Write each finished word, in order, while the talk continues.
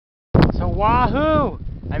So wahoo!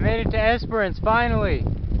 I made it to Esperance finally!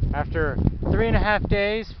 After 3.5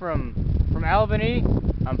 days from Albany,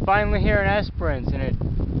 I'm finally here in Esperance, and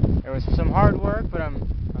it was some hard work, but I'm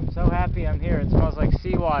so happy I'm here. It smells like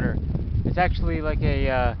seawater. It's actually like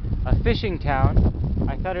a fishing town.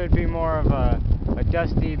 I thought it would be more of a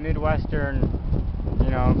dusty Midwestern,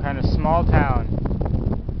 you know, kind of small town.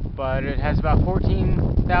 But it has about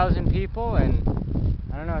 14,000 people, and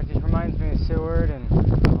I don't know, it just reminds me of Seward and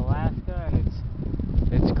Alaska, and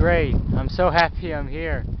it's great. I'm so happy I'm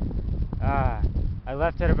here. I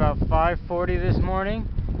left at about 5:40 this morning,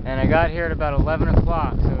 and I got here at about 11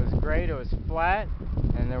 o'clock, so it was great. It was flat,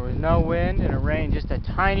 and there was no wind, and it rained just a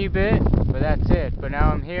tiny bit, but that's it. But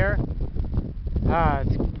now I'm here.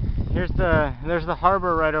 There's the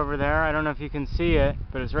harbor right over there. I don't know if you can see it,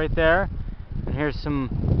 but it's right there. And here's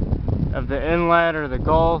some of the inlet or the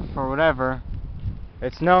gulf or whatever.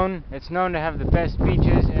 It's known to have the best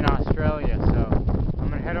beaches in Australia, so I'm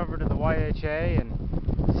gonna head over to the YHA and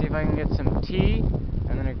see if I can get some tea.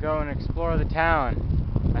 I'm gonna go and explore the town.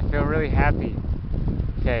 I feel really happy.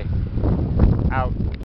 Okay, out.